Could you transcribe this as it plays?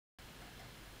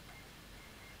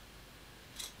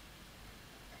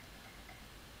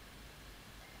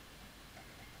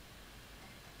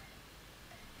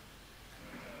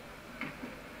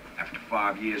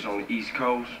5 years on the East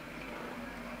Coast,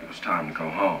 it was time to go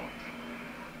home.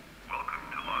 Welcome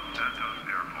to Los Santos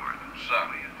Airport. What's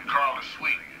up? Carl is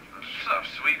sweet. What's up,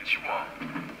 sweet? What you want?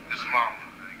 This is Mama.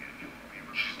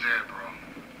 She's dead, bro.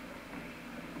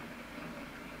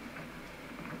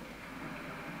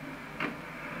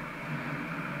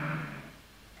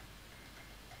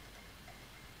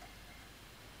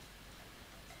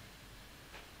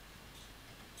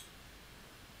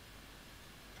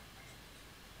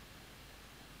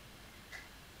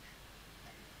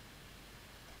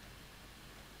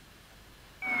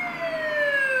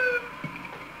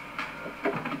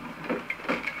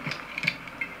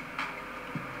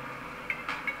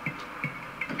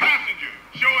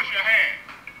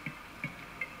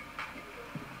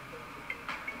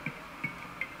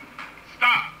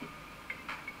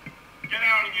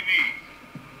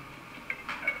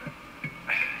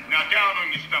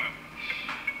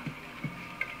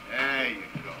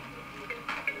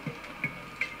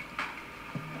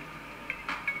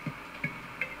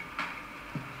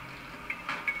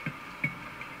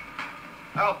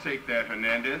 I'll take that,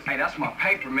 Hernandez. Hey, that's my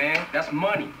paper, man. That's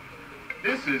money.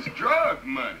 This is drug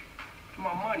money. It's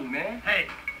my money, man. Hey,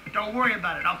 don't worry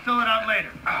about it. I'll fill it out later.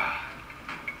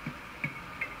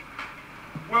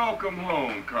 Welcome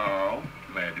home, Carl.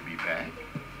 Glad to be back.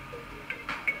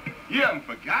 You haven't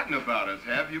forgotten about us,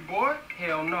 have you, boy?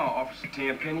 Hell no, Officer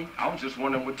Tenpenny. I was just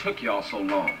wondering what took y'all so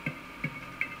long.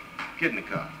 Get in the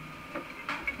car.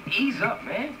 Ease up,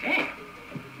 man. Damn.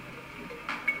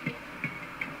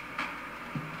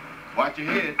 Watch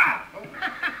your head. Ah. Oh,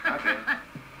 my bad.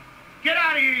 Get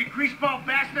out of here, you greaseball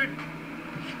bastard!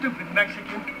 Stupid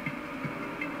Mexican.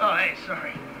 Oh, hey,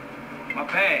 sorry. My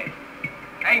bag.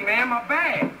 Hey, man, my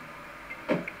bag.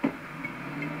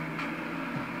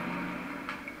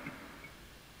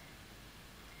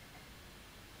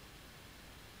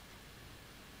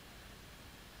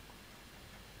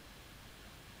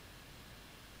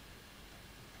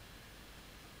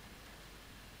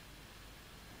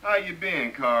 How you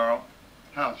been, Carl?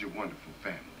 How's your wonderful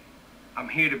family? I'm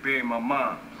here to bury my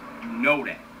moms. You know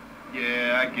that.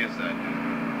 Yeah, I guess I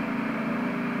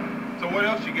do. So what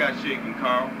else you got shaking,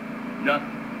 Carl?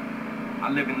 Nothing. I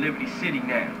live in Liberty City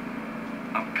now.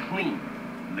 I'm clean.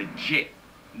 Legit.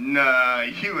 Nah,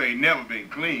 you ain't never been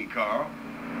clean, Carl.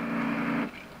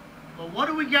 Well, what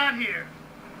do we got here?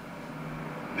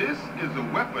 This is a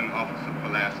weapon, Officer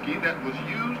Pulaski, that was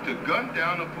used to gun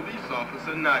down a police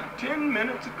officer not 10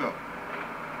 minutes ago.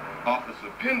 Officer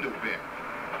Pendlebury.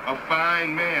 A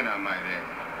fine man, I might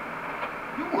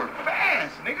add. You work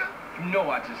fast, nigga. You know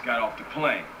I just got off the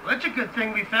plane. Well, it's a good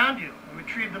thing we found you and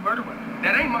retrieved the murder weapon.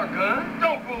 That ain't my gun.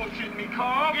 Don't bullshit me,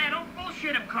 Carl. Yeah, don't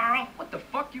bullshit him, Carl. What the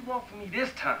fuck you want from me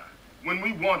this time? When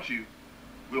we want you,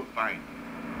 we'll find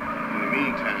you. In the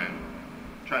meantime,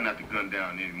 try not to gun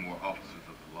down any more officers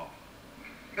of the law.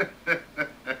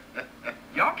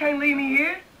 Y'all can't leave me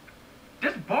here.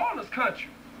 This baller's country.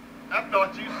 I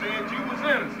thought you said you was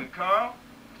innocent, Carl.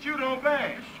 But you don't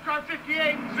bang. This is car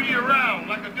 58. See you around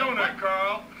like a donut,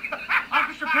 Carl.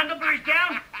 Officer Pendlebury's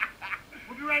down.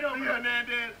 We'll be right over. See you,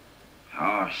 Hernandez.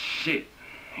 Oh, shit.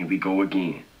 Here we go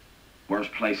again.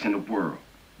 Worst place in the world.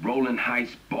 Rolling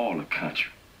Heights baller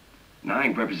country. Now, I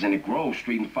ain't represented Grove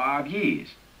Street in 5 years,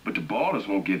 but the ballers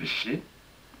won't give a shit.